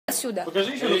сюда.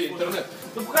 Покажи еще раз интернет.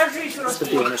 Ну покажи еще раз. Ну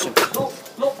покажи.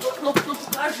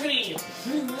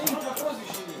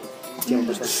 Тема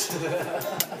пошла.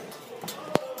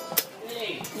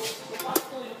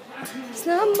 It's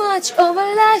not much of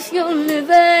a life you're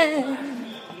living.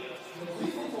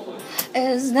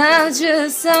 It's not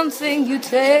just something you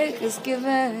take as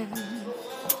given.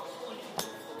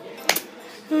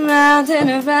 Round and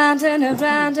around and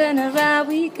around and around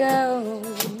we go,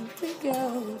 we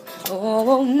go.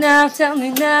 Oh, now tell me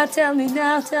now, tell me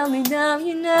now, tell me now,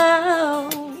 you know.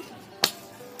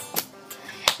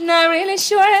 Not really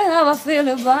sure how I feel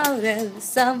about it.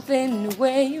 Something in the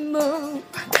way you move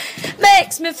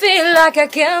makes me feel like I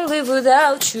can't live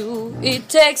without you. It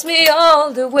takes me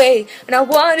all the way, and I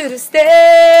want you to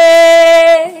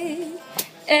stay.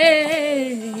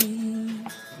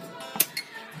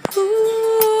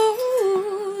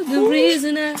 Ooh, the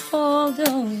reason I hold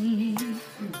on.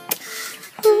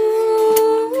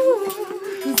 Ooh,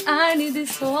 'cause I need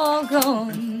this all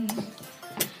gone.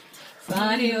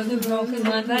 Funny, you're the broken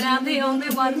one, but I'm the only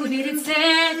one who needed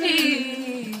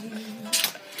saving.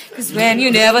 'Cause when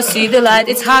you never see the light,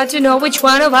 it's hard to know which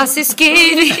one of us is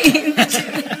giving.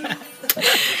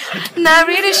 Not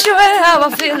really sure how I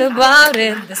feel about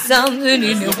it. There's something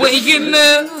in the way you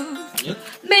move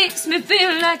makes me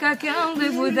feel like I can't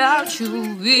live without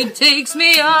you. It takes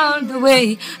me all the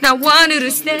way, and I want you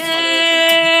to stay.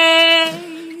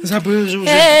 Забыл же уже.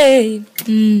 Hey,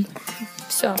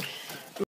 все.